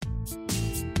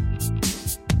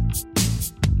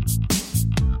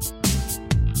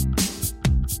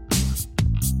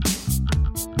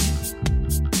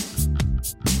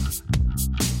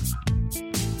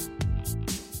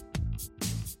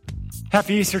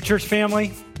Happy Easter, church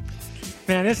family.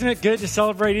 Man, isn't it good to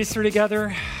celebrate Easter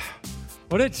together?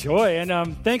 What a joy.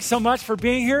 And thanks so much for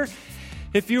being here.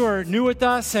 If you are new with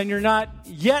us and you're not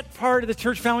yet part of the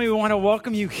church family, we want to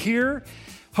welcome you here.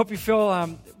 Hope you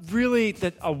feel really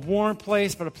that a warm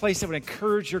place, but a place that would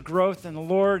encourage your growth in the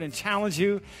Lord and challenge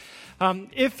you.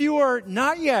 If you are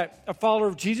not yet a follower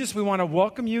of Jesus, we want to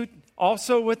welcome you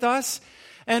also with us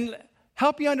and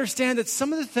help you understand that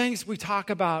some of the things we talk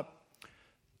about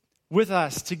with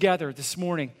us together this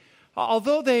morning,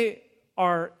 although they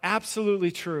are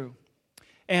absolutely true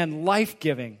and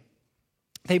life-giving,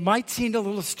 they might seem a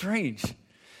little strange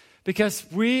because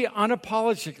we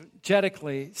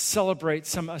unapologetically celebrate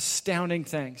some astounding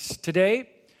things. Today,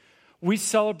 we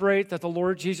celebrate that the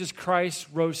Lord Jesus Christ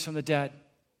rose from the dead.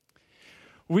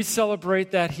 We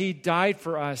celebrate that He died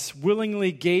for us,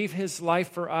 willingly gave His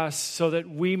life for us so that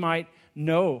we might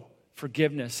know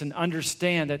forgiveness and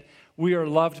understand that we are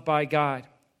loved by God.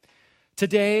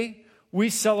 Today, we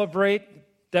celebrate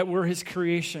that we're His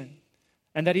creation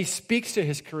and that He speaks to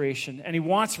His creation and He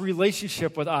wants a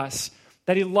relationship with us,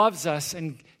 that He loves us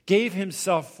and gave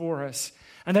Himself for us,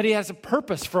 and that He has a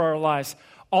purpose for our lives.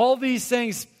 All these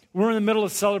things we're in the middle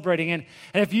of celebrating. And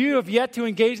if you have yet to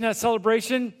engage in that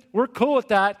celebration, we're cool with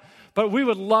that, but we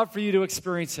would love for you to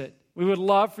experience it. We would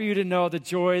love for you to know the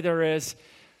joy there is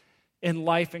in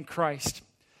life in Christ.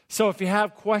 So if you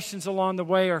have questions along the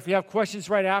way or if you have questions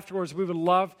right afterwards, we would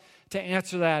love to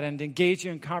answer that and engage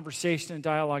you in conversation and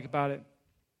dialogue about it.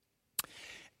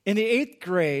 In the 8th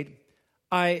grade,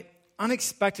 I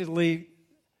unexpectedly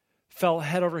fell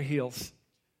head over heels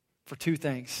for two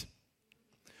things.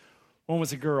 One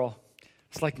was a girl.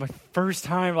 It's like my first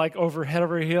time over head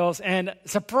over heels. And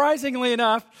surprisingly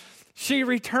enough, she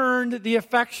returned the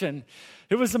affection.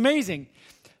 It was amazing.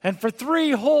 And for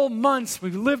 3 whole months,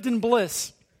 we lived in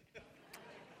bliss.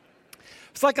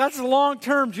 It's like that's a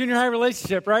long-term junior high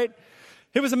relationship, right?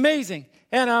 It was amazing.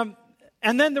 And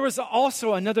then there was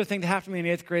also another thing that happened to me in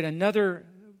the 8th grade, another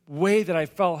way that I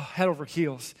fell head over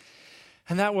heels.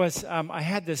 And that was I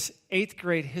had this 8th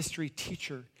grade history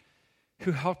teacher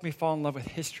who helped me fall in love with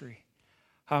history.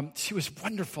 She was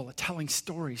wonderful at telling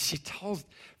stories. She told,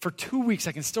 for 2 weeks,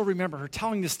 I can still remember her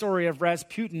telling the story of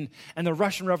Rasputin and the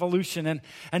Russian Revolution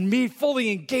and me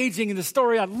fully engaging in the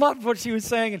story. I loved what she was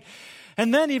saying.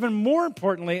 And then even more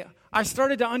importantly, I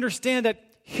started to understand that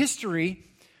history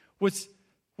was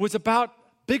about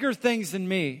bigger things than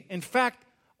me. In fact,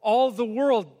 all of the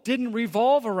world didn't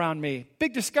revolve around me.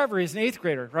 Big discovery as an 8th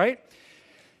grader, right?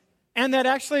 And that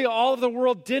actually all of the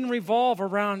world didn't revolve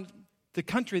around the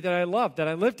country that I loved, that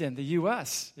I lived in, the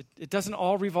U.S. It doesn't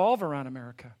all revolve around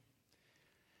America.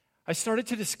 I started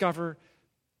to discover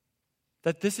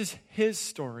that this is His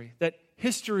story, that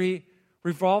history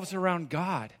revolves around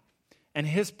God and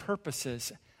His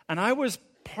purposes. And I was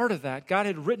part of that. God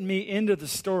had written me into the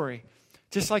story,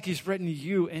 just like He's written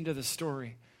you into the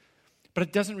story. But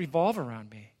it doesn't revolve around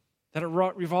me, that it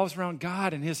revolves around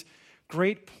God and His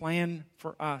great plan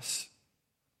for us.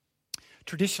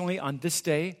 Traditionally, on this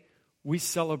day, we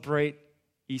celebrate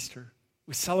Easter.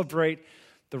 We celebrate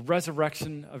the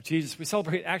resurrection of Jesus. We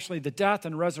celebrate actually the death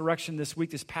and resurrection this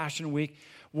week, this Passion Week,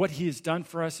 what He has done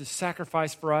for us, His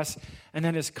sacrifice for us, and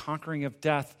then His conquering of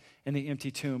death in the empty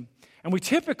tomb. And we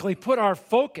typically put our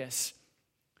focus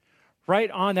right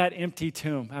on that empty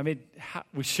tomb. I mean,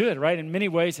 we should, right? In many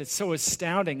ways, it's so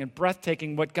astounding and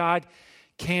breathtaking what God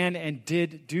can and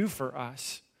did do for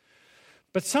us.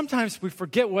 But sometimes we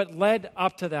forget what led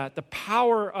up to that, the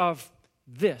power of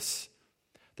this,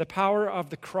 the power of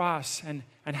the cross, and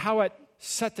how it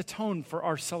set the tone for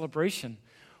our celebration,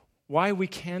 why we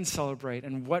can celebrate,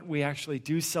 and what we actually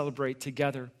do celebrate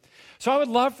together. So I would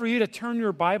love for you to turn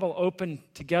your Bible open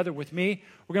together with me.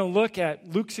 We're going to look at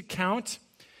Luke's account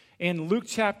in Luke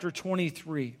chapter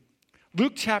 23.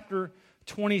 Luke chapter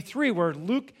 23, where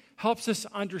Luke helps us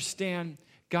understand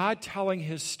God telling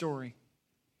His story.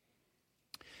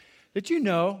 Did you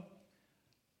know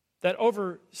that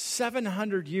over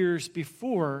 700 years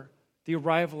before the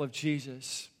arrival of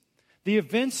Jesus, the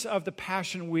events of the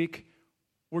Passion Week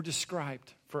were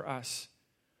described for us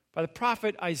by the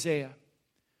prophet Isaiah,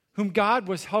 whom God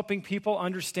was helping people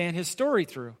understand His story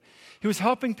through? He was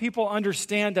helping people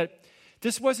understand that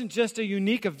this wasn't just a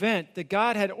unique event, that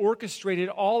God had orchestrated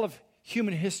all of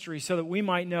human history so that we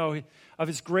might know of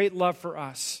His great love for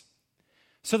us,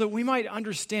 so that we might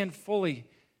understand fully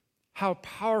how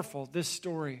powerful this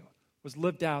story was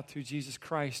lived out through Jesus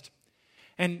Christ.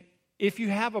 And if you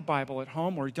have a Bible at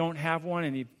home or you don't have one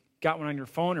and you've got one on your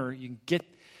phone, or you can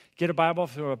get a Bible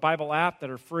through a Bible app that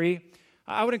are free,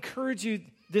 I would encourage you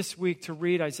this week to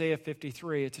read Isaiah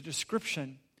 53. It's a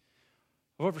description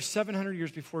of over 700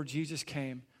 years before Jesus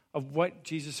came, of what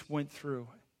Jesus went through.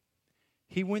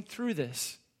 He went through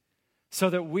this so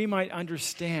that we might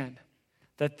understand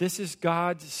that this is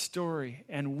God's story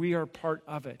and we are part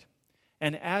of it.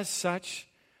 And as such,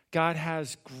 God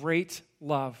has great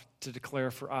love to declare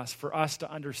for us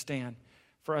to understand,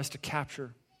 for us to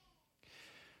capture.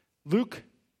 Luke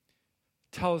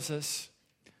tells us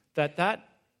that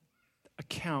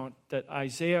account that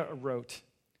Isaiah wrote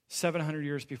 700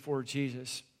 years before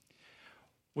Jesus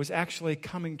was actually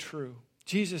coming true.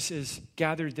 Jesus is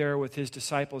gathered there with his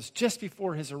disciples just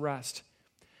before his arrest.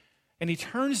 And he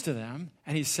turns to them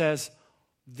and he says,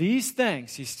 these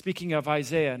things, he's speaking of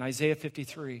Isaiah in Isaiah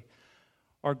 53,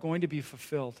 are going to be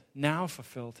fulfilled, now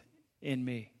fulfilled in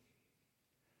me.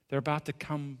 They're about to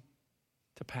come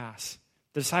to pass.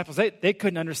 The disciples, they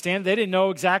couldn't understand. They didn't know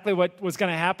exactly what was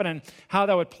going to happen and how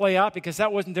that would play out because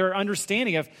that wasn't their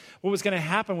understanding of what was going to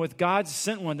happen with God's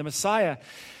sent one, the Messiah.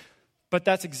 But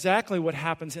that's exactly what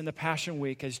happens in the Passion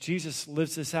Week as Jesus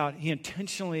lives this out. He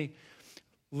intentionally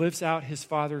lives out his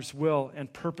Father's will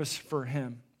and purpose for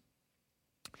him.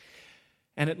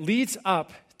 And it leads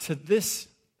up to this,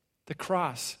 the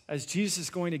cross, as Jesus is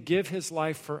going to give his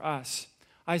life for us.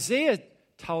 Isaiah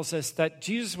tells us that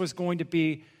Jesus was going to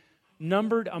be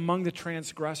numbered among the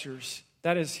transgressors.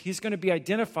 That is, he's going to be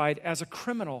identified as a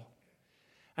criminal.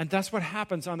 And that's what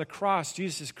happens on the cross.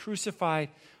 Jesus is crucified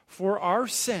for our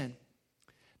sin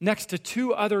next to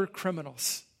two other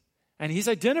criminals. And he's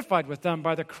identified with them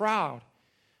by the crowd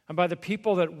and by the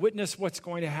people that witness what's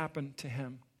going to happen to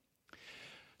him.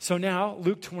 So now,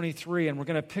 Luke 23, and we're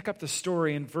going to pick up the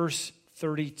story in verse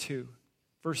 32.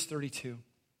 Verse 32.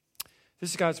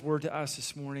 This is God's word to us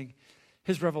this morning,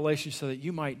 his revelation so that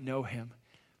you might know him,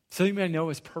 so you might know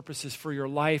his purposes for your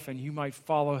life and you might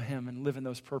follow him and live in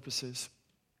those purposes.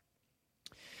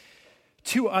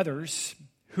 Two others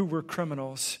who were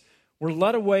criminals were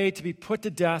led away to be put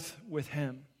to death with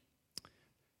him.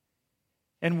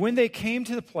 And when they came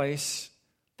to the place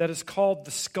that is called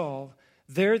the Skull,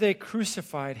 there they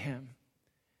crucified him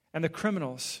and the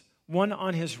criminals, one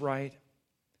on his right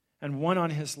and one on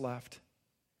his left.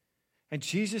 And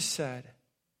Jesus said,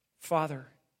 Father,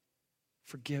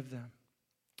 forgive them,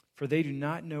 for they do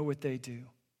not know what they do.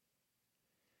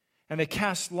 And they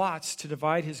cast lots to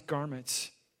divide his garments.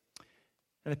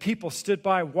 And the people stood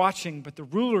by watching, but the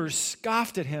rulers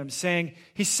scoffed at him, saying,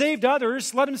 he saved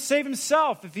others, let him save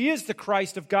himself, if he is the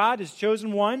Christ of God, his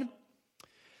chosen one.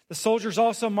 The soldiers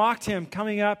also mocked him,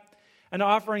 coming up and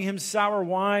offering him sour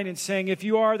wine and saying, if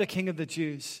you are the King of the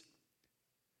Jews,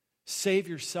 save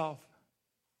yourself.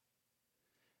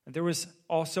 And there was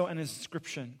also an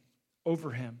inscription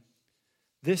over him,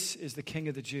 this is the King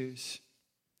of the Jews.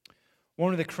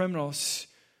 One of the criminals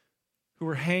who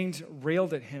were hanged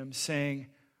railed at him, saying,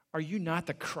 are you not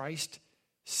the Christ?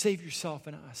 Save yourself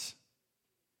and us.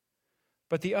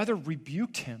 But the other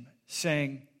rebuked him,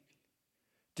 saying,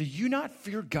 do you not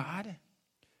fear God,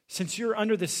 since you're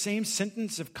under the same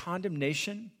sentence of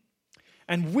condemnation?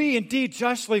 And we indeed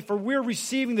justly, for we're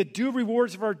receiving the due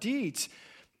rewards of our deeds.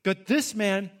 But this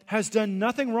man has done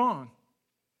nothing wrong.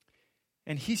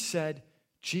 And he said,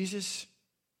 Jesus,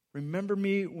 remember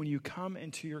me when you come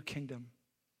into your kingdom.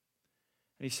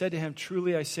 And he said to him,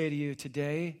 truly I say to you,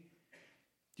 today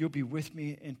you'll be with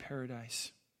me in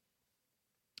paradise.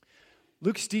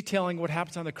 Luke's detailing what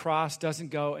happens on the cross doesn't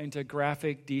go into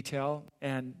graphic detail.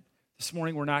 And this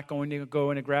morning we're not going to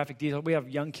go into graphic detail. We have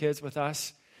young kids with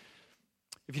us.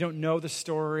 If you don't know the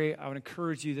story, I would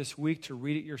encourage you this week to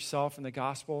read it yourself in the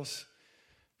Gospels.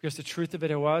 Because the truth of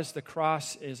it was, the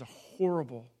cross is a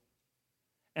horrible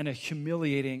and a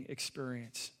humiliating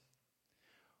experience.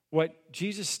 What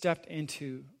Jesus stepped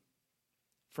into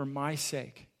for my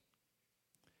sake,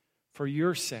 for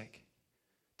your sake,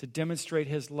 to demonstrate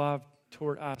his love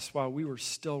toward us while we were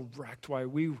still wrecked, while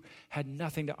we had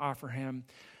nothing to offer him,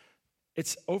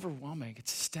 it's overwhelming.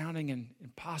 It's astounding and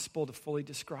impossible to fully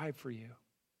describe for you.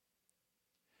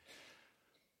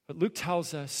 But Luke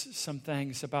tells us some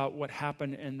things about what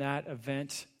happened in that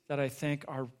event that I think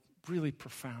are really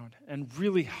profound and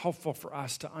really helpful for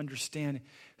us to understand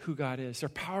who God is. They're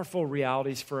powerful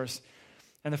realities for us.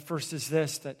 And the first is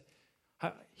this, that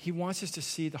he wants us to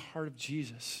see the heart of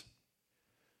Jesus.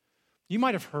 You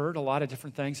might have heard a lot of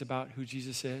different things about who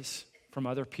Jesus is from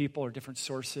other people or different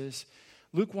sources.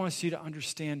 Luke wants you to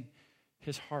understand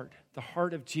his heart, the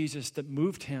heart of Jesus that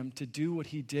moved him to do what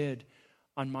he did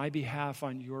on my behalf,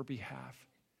 on your behalf,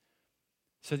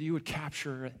 so that you would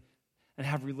capture it and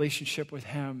have relationship with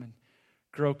him and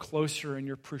grow closer in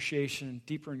your appreciation and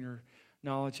deeper in your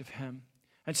knowledge of him.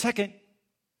 And second,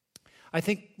 I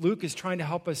think Luke is trying to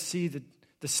help us see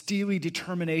the the steely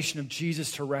determination of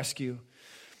Jesus to rescue,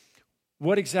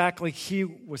 what exactly he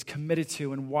was committed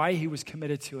to and why he was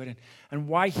committed to it, and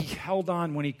why he held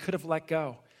on when he could have let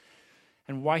go,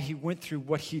 and why he went through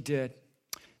what he did.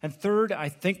 And third, I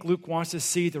think Luke wants to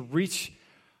see the reach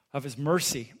of his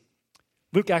mercy.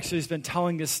 Luke actually has been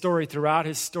telling this story throughout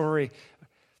his story,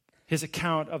 his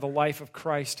account of the life of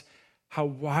Christ, how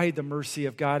wide the mercy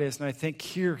of God is. And I think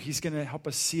here he's going to help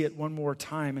us see it one more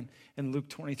time in Luke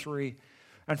 23.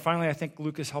 And finally, I think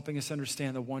Luke is helping us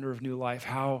understand the wonder of new life,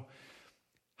 how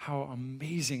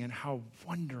amazing and how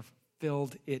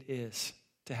wonder-filled it is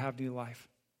to have new life.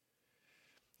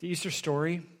 The Easter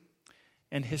story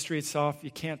and history itself,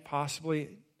 you can't possibly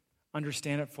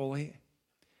understand it fully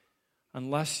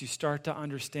unless you start to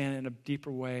understand in a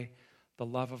deeper way the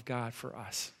love of God for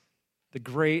us, the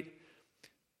great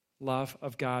love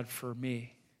of God for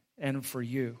me and for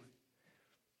you.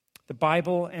 The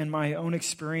Bible and my own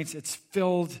experience, it's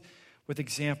filled with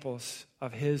examples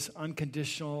of his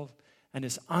unconditional and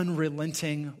his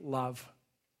unrelenting love.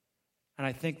 And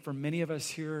I think for many of us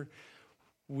here,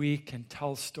 we can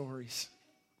tell stories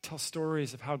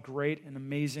of how great and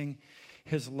amazing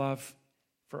his love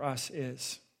for us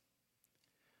is.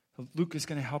 Luke is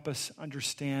going to help us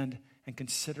understand and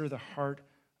consider the heart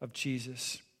of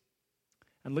Jesus.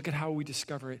 And look at how we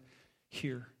discover it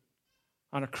here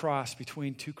on a cross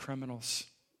between two criminals.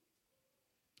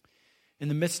 In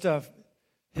the midst of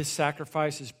his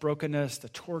sacrifice, his brokenness, the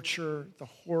torture, the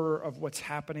horror of what's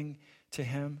happening to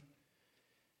him,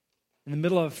 in the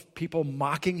middle of people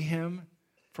mocking him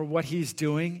for what he's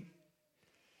doing,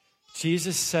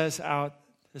 Jesus says out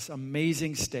this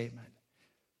amazing statement,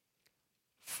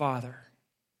 "Father,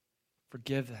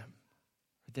 forgive them,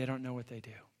 for they don't know what they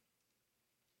do."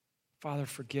 Father,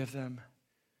 forgive them,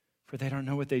 for they don't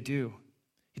know what they do.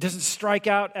 He doesn't strike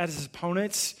out at his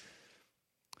opponents.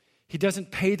 He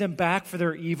doesn't pay them back for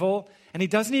their evil, and he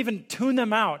doesn't even tune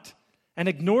them out and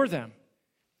ignore them.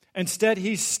 Instead,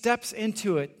 he steps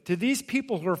into it to these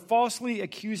people who are falsely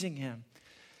accusing him.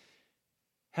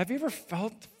 Have you ever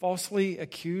felt falsely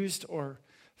accused or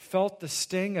felt the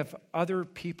sting of other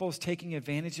people's taking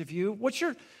advantage of you? What's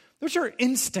your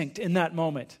instinct in that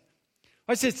moment?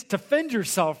 I say it's to defend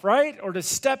yourself, right? Or to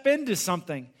step into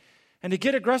something and to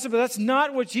get aggressive, but that's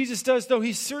not what Jesus does, though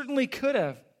he certainly could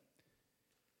have.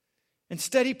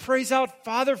 Instead, he prays out,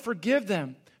 "Father, forgive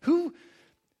them." Who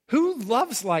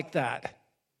loves like that?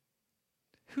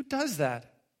 Who does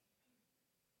that?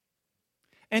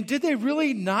 And did they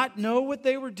really not know what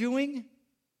they were doing?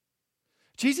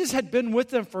 Jesus had been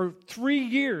with them for 3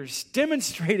 years,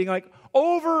 demonstrating like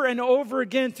over and over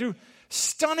again through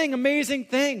stunning, amazing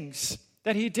things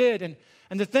that he did and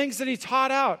the things that he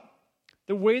taught out,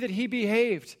 the way that he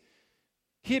behaved.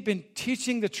 He had been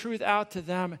teaching the truth out to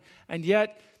them, and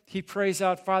yet he prays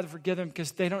out, "Father, forgive them,"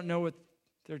 because they don't know what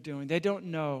they're doing. They don't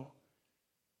know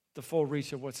the full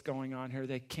reach of what's going on here.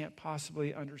 They can't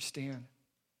possibly understand.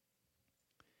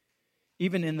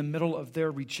 Even in the middle of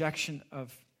their rejection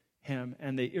of him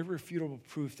and the irrefutable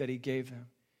proof that he gave them,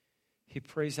 he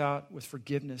prays out with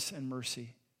forgiveness and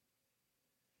mercy.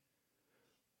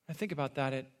 I think about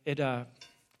that.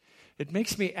 It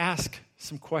makes me ask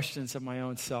some questions of my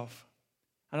own self.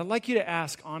 And I'd like you to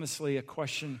ask, honestly, a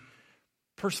question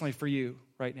personally for you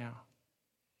right now.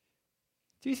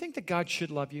 Do you think that God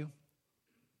should love you?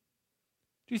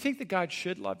 Do you think that God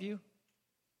should love you?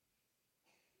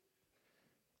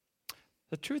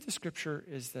 The truth of Scripture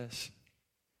is this.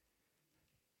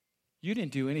 You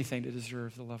didn't do anything to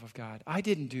deserve the love of God. I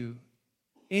didn't do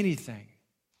anything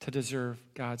to deserve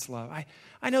God's love.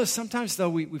 I know sometimes, though,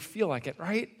 we feel like it,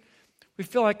 right? We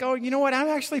feel like, oh, you know what? I'm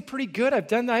actually pretty good. I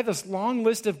have this long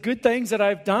list of good things that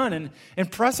I've done and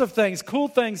impressive things, cool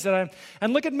things and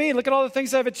look at me, look at all the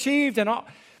things I've achieved. And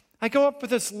I go up with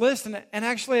this list and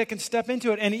actually I can step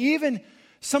into it. And even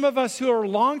some of us who are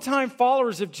longtime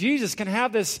followers of Jesus can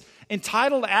have this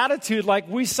entitled attitude like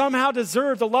we somehow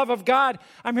deserve the love of God.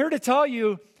 I'm here to tell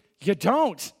you, you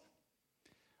don't.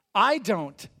 I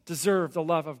don't deserve the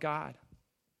love of God.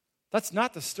 That's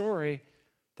not the story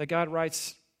that God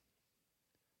writes.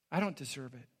 I don't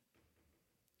deserve it.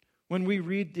 When we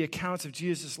read the accounts of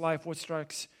Jesus' life, what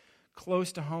strikes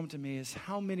close to home to me is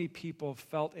how many people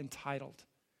felt entitled.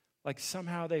 Like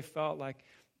somehow they felt like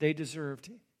they deserved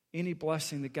any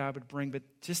blessing that God would bring, but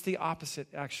just the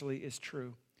opposite actually is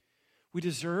true. We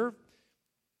deserve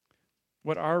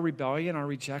what our rebellion, our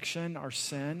rejection, our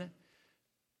sin,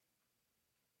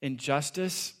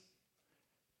 injustice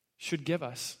should give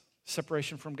us: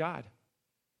 separation from God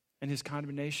and his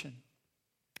condemnation.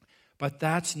 But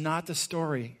that's not the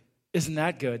story Isn't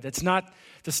that good? That's not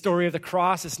the story of the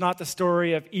cross. It's not the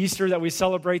story of Easter that we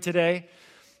celebrate today.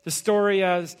 The story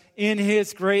is, in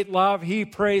his great love, he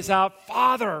prays out,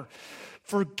 Father,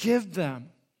 forgive them.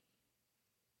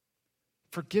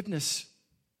 Forgiveness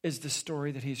is the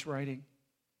story that he's writing.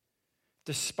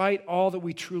 Despite all that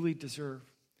we truly deserve,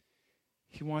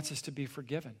 he wants us to be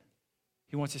forgiven.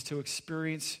 He wants us to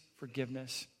experience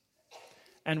forgiveness.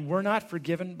 And we're not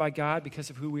forgiven by God because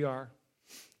of who we are,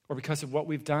 or because of what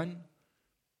we've done,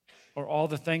 or all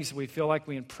the things that we feel like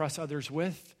we impress others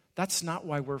with. That's not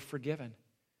why we're forgiven.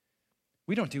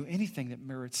 We don't do anything that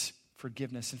merits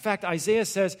forgiveness. In fact, Isaiah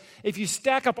says, if you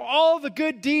stack up all the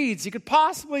good deeds you could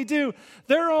possibly do,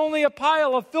 they're only a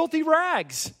pile of filthy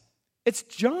rags. It's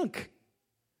junk.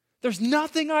 There's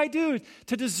nothing I do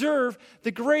to deserve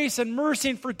the grace and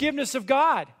mercy and forgiveness of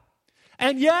God.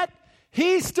 And yet,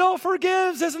 he still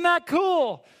forgives. Isn't that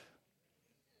cool?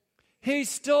 He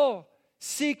still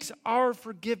seeks our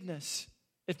forgiveness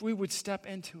if we would step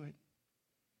into it.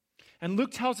 And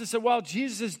Luke tells us that while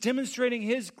Jesus is demonstrating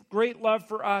his great love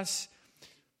for us,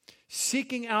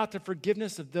 seeking out the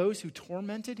forgiveness of those who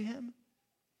tormented him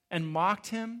and mocked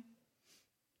him,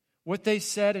 what they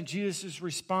said and Jesus'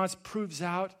 response proves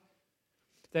out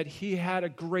that he had a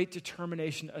great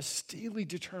determination, a steely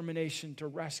determination to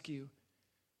rescue,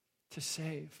 to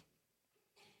save,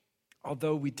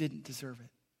 although we didn't deserve it.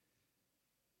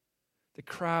 The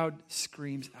crowd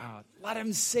screams out, let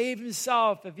him save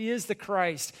himself if he is the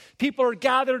Christ. People are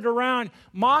gathered around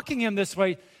mocking him this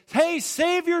way. Hey,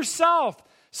 save yourself.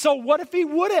 So what if he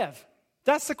would have?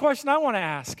 That's the question I want to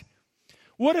ask.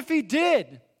 What if he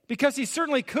did? Because he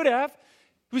certainly could have.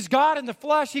 He was God in the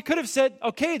flesh. He could have said,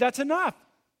 okay, that's enough.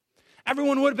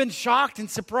 Everyone would have been shocked and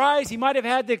surprised. He might have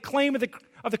had the acclaim of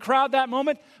the crowd that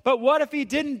moment. But what if he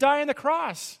didn't die on the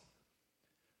cross?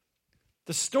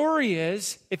 The story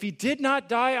is, if he did not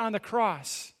die on the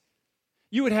cross,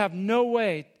 you would have no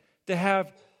way to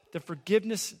have the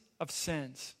forgiveness of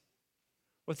sins.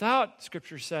 Without,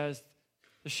 Scripture says,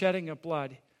 the shedding of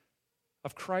blood,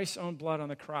 of Christ's own blood on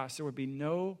the cross, there would be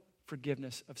no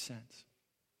forgiveness of sins.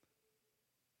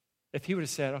 If he would have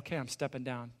said, okay, I'm stepping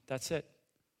down, that's it.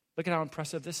 Look at how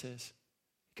impressive this is.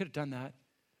 He could have done that.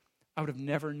 I would have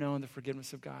never known the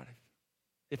forgiveness of God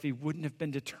if he wouldn't have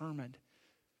been determined,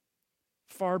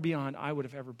 far beyond I would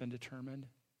have ever been determined,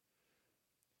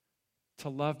 to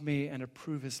love me and to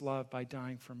prove his love by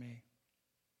dying for me.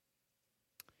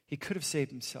 He could have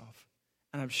saved himself.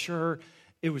 And I'm sure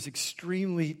it was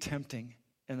extremely tempting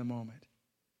in the moment.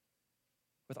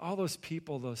 With all those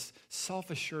people, those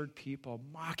self-assured people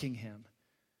mocking him,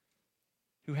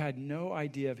 who had no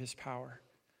idea of his power,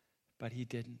 but he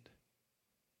didn't.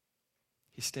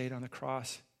 He stayed on the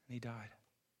cross and he died.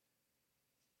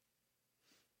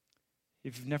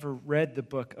 If you've never read the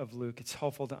book of Luke, it's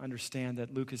helpful to understand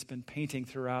that Luke has been painting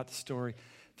throughout the story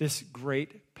this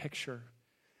great picture.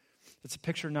 It's a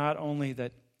picture not only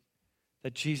that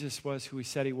Jesus was who he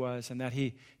said he was and that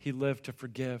he lived to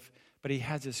forgive, but he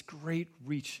has this great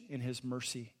reach in his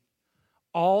mercy.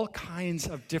 All kinds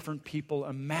of different people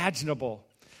imaginable.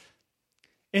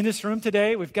 In this room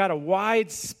today, we've got a wide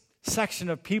section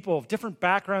of people of different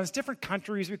backgrounds, different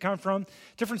countries we come from,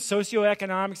 different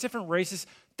socioeconomics, different races.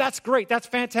 That's great. That's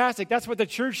fantastic. That's what the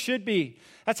church should be.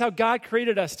 That's how God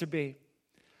created us to be.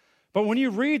 But when you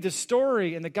read the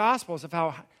story in the Gospels of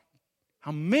how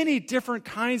many different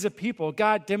kinds of people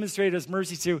God demonstrated his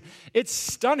mercy to, it's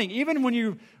stunning. Even when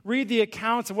you read the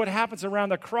accounts of what happens around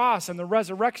the cross and the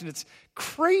resurrection, it's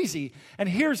crazy. And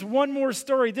here's one more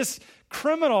story. This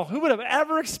criminal, who would have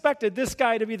ever expected this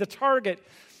guy to be the target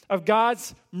of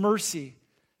God's mercy?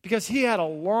 Because he had a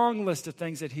long list of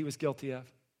things that he was guilty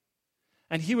of.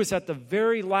 And he was at the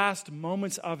very last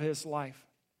moments of his life,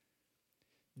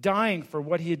 dying for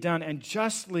what he had done and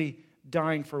justly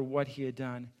dying for what he had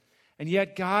done. And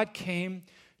yet God came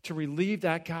to relieve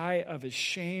that guy of his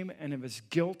shame and of his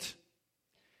guilt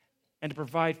and to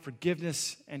provide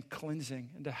forgiveness and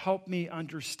cleansing and to help me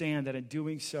understand that in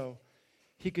doing so,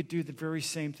 he could do the very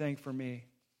same thing for me.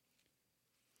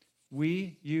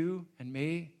 We, you, and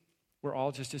me, we're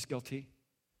all just as guilty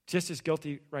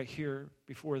right here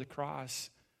before the cross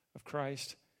of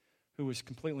Christ, who was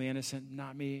completely innocent,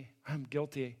 not me. I'm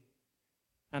guilty.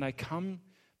 And I come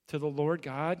to the Lord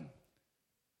God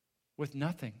with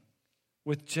nothing,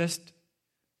 with just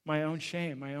my own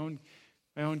shame, my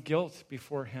own guilt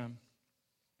before him.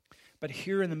 But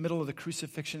here in the middle of the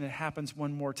crucifixion, it happens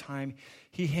one more time.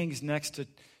 He hangs next to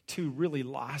two really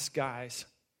lost guys.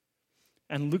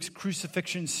 And Luke's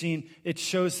crucifixion scene, it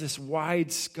shows this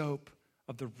wide scope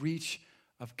of the reach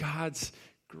of God's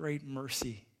great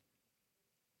mercy.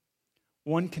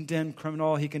 one condemned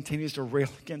criminal, he continues to rail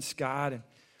against God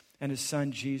and his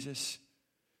son Jesus.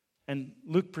 And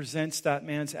Luke presents that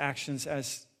man's actions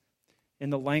as, in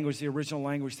the language, the original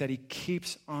language, that he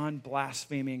keeps on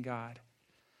blaspheming God.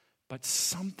 But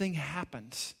something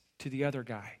happens to the other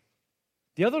guy.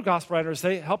 The other gospel writers,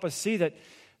 they help us see that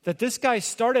this guy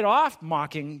started off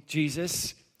mocking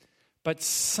Jesus, but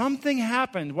something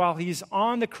happened while he's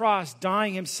on the cross,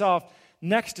 dying himself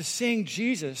next to seeing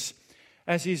Jesus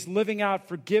as he's living out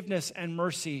forgiveness and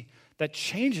mercy that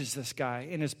changes this guy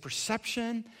in his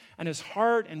perception and his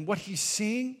heart and what he's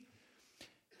seeing.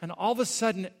 And all of a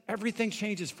sudden, everything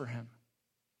changes for him.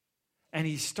 And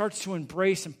he starts to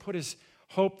embrace and put his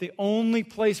hope, the only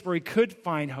place where he could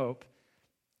find hope,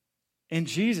 in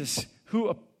Jesus,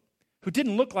 who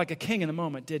didn't look like a king in the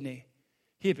moment, didn't he?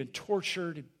 He had been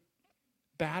tortured,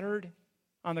 battered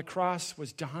on the cross,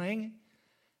 was dying.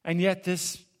 And yet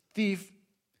this thief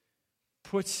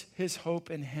puts his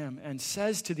hope in him and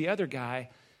says to the other guy,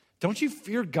 don't you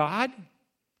fear God?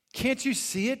 Can't you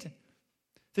see it?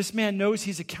 This man knows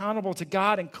he's accountable to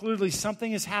God, and clearly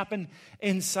something has happened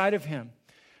inside of him.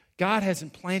 God has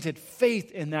implanted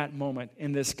faith in that moment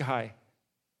in this guy.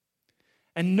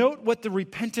 And note what the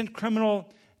repentant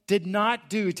criminal did not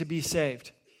do to be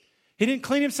saved. He didn't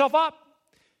clean himself up.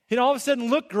 He all of a sudden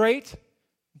looked great.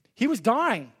 He was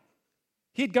dying.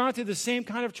 He had gone through the same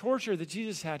kind of torture that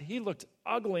Jesus had. He looked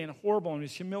ugly and horrible and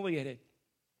was humiliated.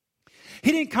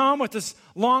 He didn't come with this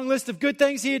long list of good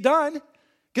things he had done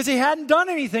because he hadn't done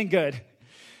anything good.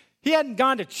 He hadn't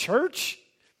gone to church.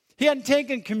 He hadn't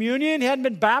taken communion. He hadn't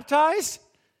been baptized.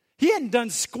 He hadn't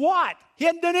done squat. He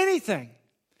hadn't done anything.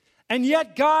 And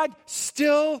yet God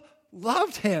still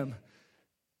loved him.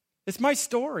 It's my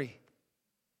story.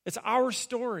 It's our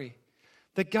story.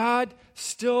 That God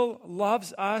still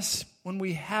loves us when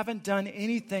we haven't done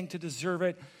anything to deserve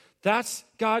it. That's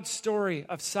God's story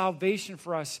of salvation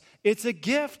for us. It's a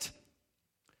gift.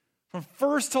 From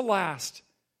first to last,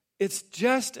 it's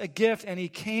just a gift. And he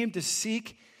came to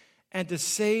seek and to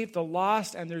save the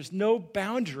lost. And there's no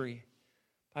boundary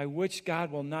by which God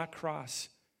will not cross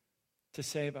to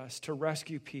save us, to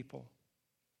rescue people.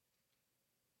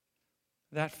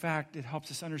 That fact, it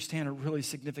helps us understand a really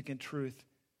significant truth.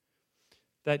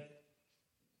 That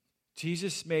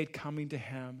Jesus made coming to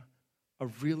him a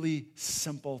really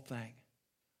simple thing,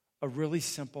 a really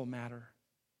simple matter.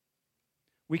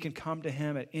 We can come to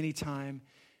him at any time,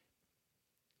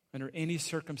 under any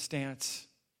circumstance,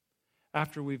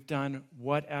 after we've done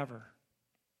whatever.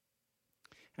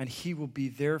 And he will be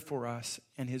there for us.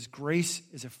 And his grace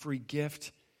is a free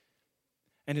gift.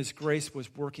 And his grace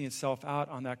was working itself out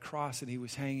on that cross that he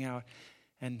was hanging out.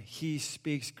 And he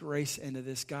speaks grace into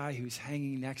this guy who's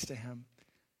hanging next to him.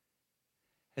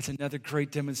 It's another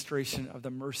great demonstration of the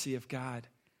mercy of God.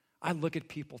 I look at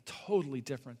people totally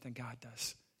different than God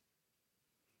does.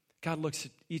 God looks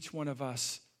at each one of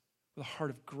us with a heart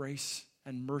of grace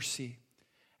and mercy.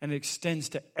 And it extends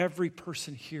to every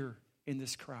person here in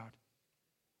this crowd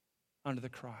under the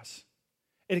cross.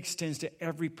 It extends to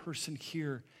every person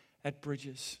here at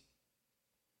Bridges.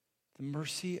 The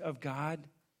mercy of God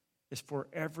is for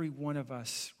every one of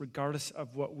us, regardless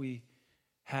of what we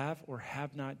have or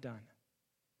have not done.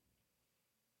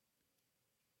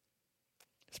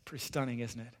 It's pretty stunning,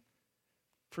 isn't it?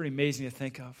 Pretty amazing to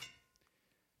think of.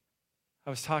 I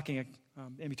was talking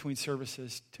in between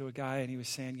services to a guy, and he was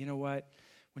saying, you know what?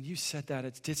 When you said that,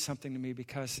 it did something to me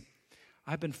because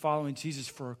I've been following Jesus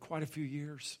for quite a few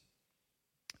years.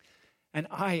 And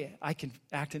I can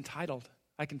act entitled.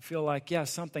 I can feel like, yeah,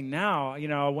 something now,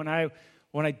 when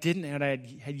I didn't and I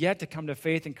had yet to come to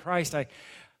faith in Christ,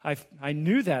 I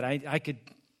knew that. I could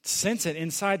sense it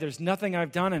inside. There's nothing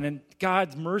I've done. And then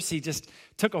God's mercy just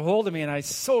took a hold of me, and I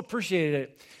so appreciated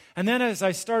it. And then as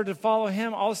I started to follow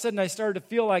him, all of a sudden I started to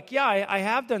feel like, yeah, I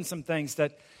have done some things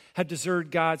that have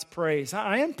deserved God's praise.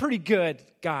 I am a pretty good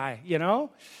guy,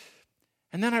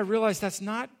 And then I realized that's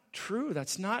not true.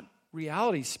 That's not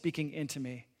reality speaking into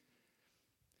me.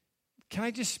 Can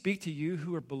I just speak to you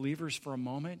who are believers for a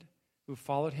moment, who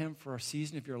followed him for a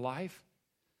season of your life?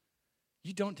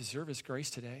 You don't deserve his grace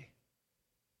today.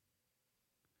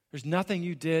 There's nothing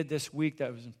you did this week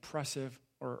that was impressive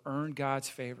or earned God's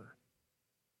favor.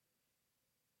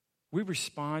 We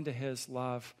respond to his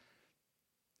love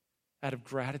out of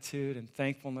gratitude and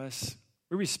thankfulness.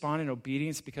 We respond in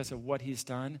obedience because of what he's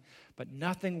done, but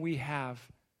nothing we have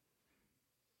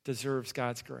deserves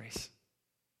God's grace.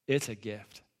 It's a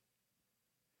gift.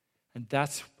 And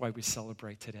that's why we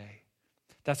celebrate today.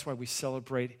 That's why we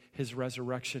celebrate his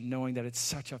resurrection, knowing that it's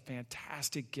such a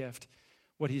fantastic gift,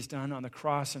 what he's done on the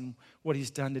cross and what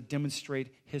he's done to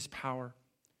demonstrate his power.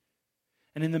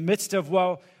 And in the midst of,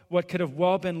 what could have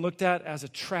well been looked at as a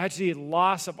tragedy,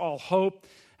 loss of all hope,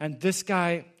 and this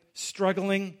guy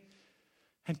struggling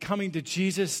and coming to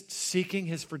Jesus, seeking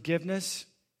his forgiveness,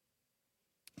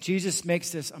 Jesus makes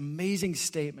this amazing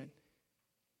statement.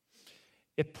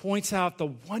 It points out the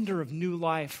wonder of new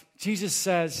life. Jesus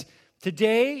says,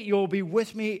 today you'll be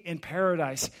with me in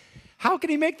paradise. How can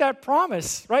he make that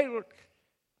promise, right?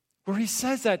 Where he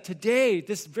says that today,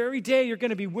 this very day, you're going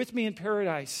to be with me in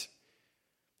paradise.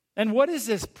 And what is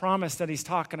this promise that he's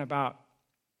talking about?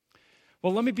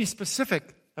 Well, let me be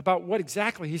specific about what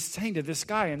exactly he's saying to this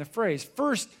guy in the phrase.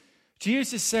 First,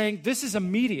 Jesus is saying this is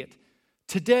immediate.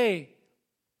 Today,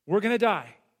 we're going to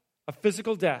die a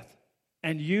physical death,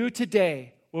 and you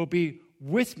today will be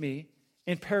with me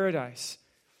in paradise.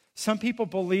 Some people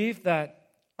believe that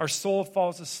our soul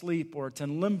falls asleep, or it's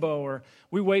in limbo, or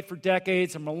we wait for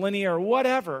decades or millennia or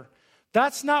whatever.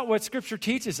 That's not what Scripture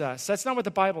teaches us. That's not what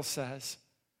the Bible says.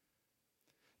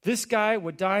 This guy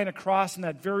would die on a cross, and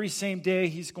that very same day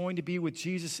he's going to be with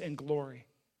Jesus in glory.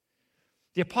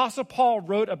 The Apostle Paul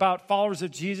wrote about followers of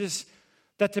Jesus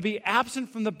that to be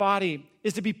absent from the body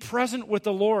is to be present with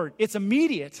the Lord. It's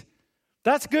immediate.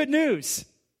 That's good news.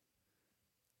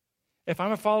 If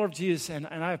I'm a follower of Jesus and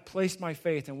I have placed my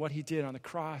faith in what he did on the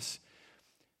cross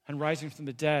and rising from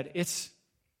the dead, it's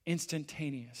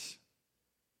instantaneous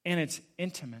and it's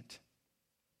intimate.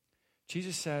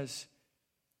 Jesus says,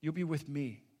 you'll be with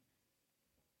me.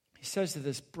 He says to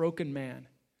this broken man,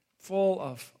 full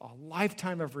of a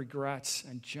lifetime of regrets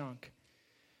and junk,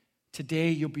 today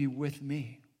you'll be with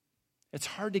me. It's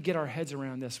hard to get our heads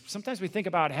around this. Sometimes we think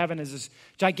about heaven as this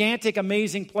gigantic,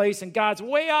 amazing place, and God's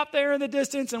way out there in the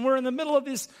distance, and we're in the middle of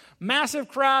this massive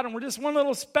crowd, and we're just one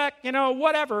little speck,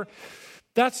 whatever.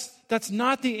 That's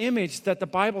not the image that the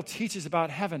Bible teaches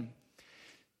about heaven.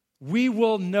 We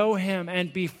will know him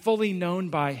and be fully known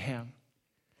by him.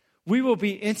 We will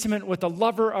be intimate with the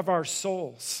lover of our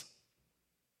souls.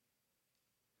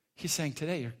 He's saying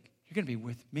today, you're going to be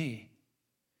with me.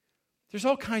 There's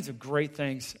all kinds of great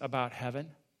things about heaven.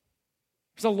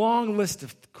 There's a long list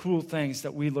of cool things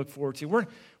that we look forward to. We're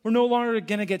no longer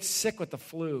going to get sick with the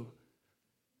flu.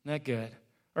 Isn't that good?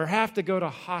 Or have to go to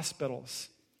hospitals.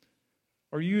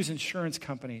 Or use insurance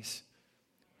companies.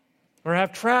 Or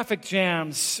have traffic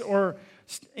jams. Or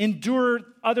endure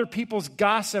other people's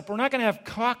gossip. We're not going to have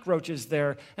cockroaches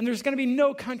there. And there's going to be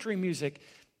no country music.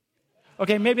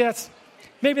 Okay, maybe that's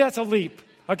a leap.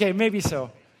 Okay, maybe so.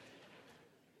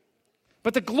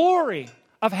 But the glory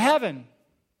of heaven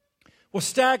will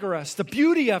stagger us. The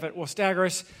beauty of it will stagger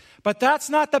us. But that's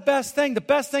not the best thing. The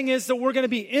best thing is that we're going to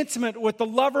be intimate with the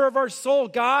lover of our soul,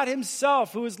 God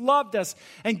himself, who has loved us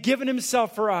and given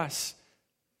himself for us.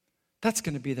 That's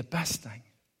going to be the best thing.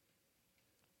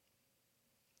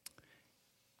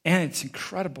 And it's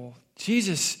incredible.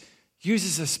 Jesus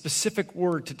uses a specific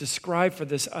word to describe for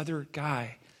this other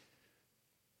guy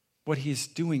what he is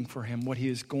doing for him, what he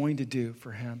is going to do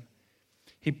for him.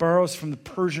 He borrows from the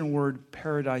Persian word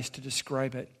paradise to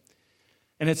describe it.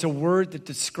 And it's a word that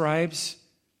describes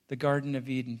the Garden of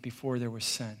Eden before there was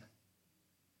sin.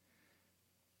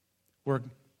 Where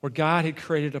God had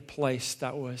created a place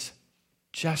that was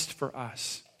just for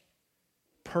us.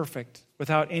 Perfect,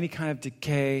 without any kind of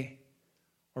decay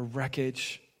or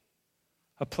wreckage.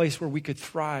 A place where we could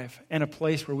thrive and a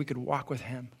place where we could walk with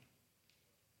him.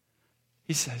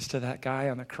 He says to that guy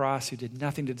on the cross who did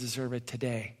nothing to deserve it,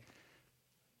 today,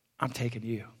 I'm taking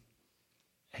you,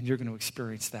 and you're going to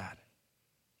experience that.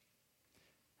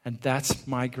 And that's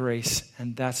my grace,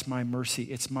 and that's my mercy.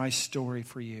 It's my story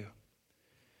for you.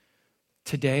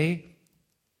 Today,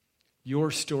 your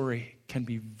story can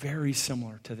be very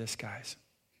similar to this guy's.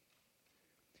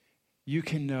 You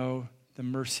can know the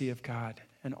mercy of God,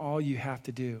 and all you have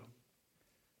to do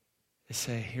is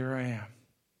say, here I am.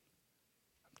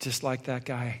 Just like that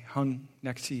guy hung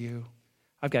next to you.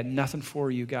 I've got nothing for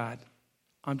you, God.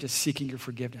 I'm just seeking your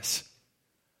forgiveness.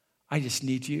 I just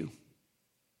need you.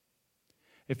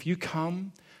 If you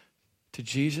come to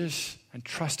Jesus and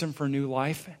trust him for new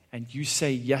life and you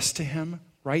say yes to him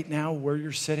right now where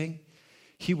you're sitting,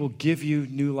 he will give you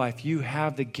new life. You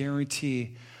have the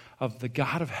guarantee of the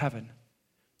God of heaven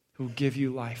who will give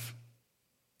you life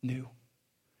new,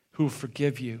 who will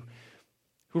forgive you,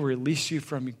 who will release you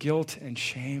from guilt and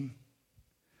shame.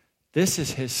 This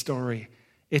is his story.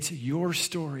 It's your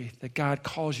story that God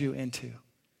calls you into.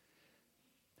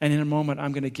 And in a moment,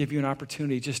 I'm going to give you an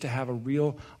opportunity just to have a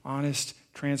real, honest,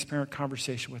 transparent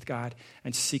conversation with God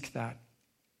and seek that.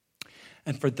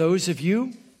 And for those of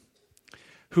you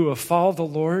who have followed the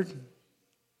Lord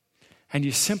and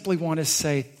you simply want to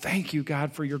say, thank you,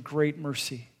 God, for your great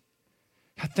mercy.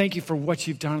 I thank you for what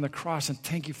you've done on the cross, and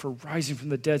thank you for rising from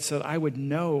the dead so that I would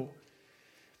know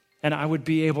and I would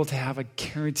be able to have a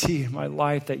guarantee in my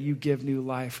life that you give new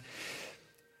life.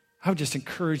 I would just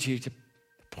encourage you to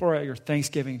pour out your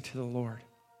thanksgiving to the Lord.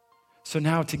 So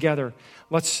now together,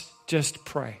 let's just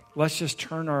pray. Let's just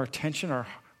turn our attention, our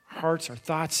hearts, our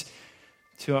thoughts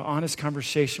to an honest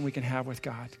conversation we can have with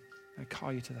God. I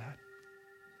call you to that.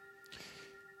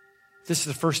 This is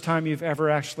the first time you've ever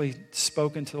actually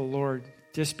spoken to the Lord.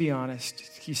 Just be honest.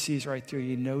 He sees right through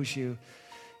you. He knows you.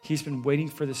 He's been waiting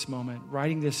for this moment,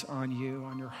 writing this on you,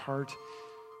 on your heart.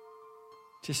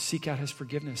 Just seek out his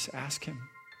forgiveness. Ask him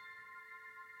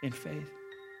in faith.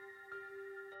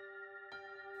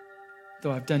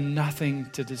 Though I've done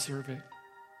nothing to deserve it.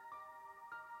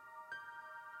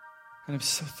 And I'm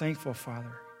so thankful,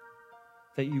 Father,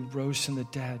 that you rose from the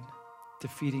dead,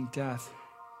 defeating death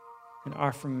and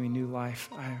offering me new life.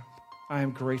 I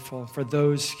am grateful for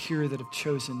those here that have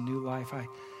chosen new life.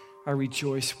 I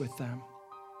rejoice with them.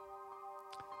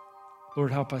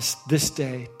 Lord, help us this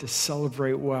day to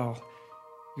celebrate well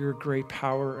your great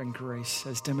power and grace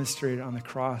as demonstrated on the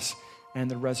cross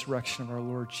and the resurrection of our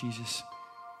Lord Jesus.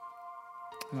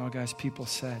 And all God's people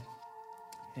said,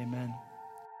 amen.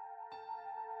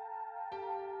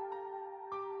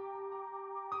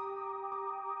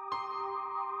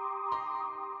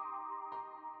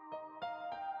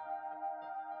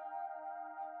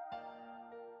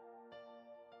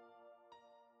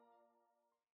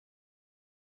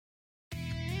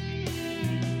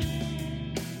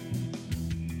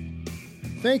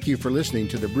 Thank you for listening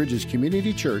to the Bridges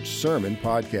Community Church Sermon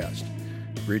Podcast.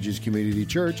 Bridges Community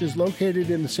Church is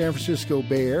located in the San Francisco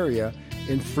Bay Area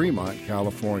in Fremont,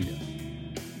 California.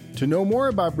 To know more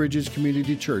about Bridges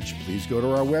Community Church, please go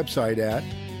to our website at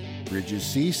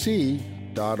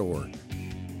bridgescc.org.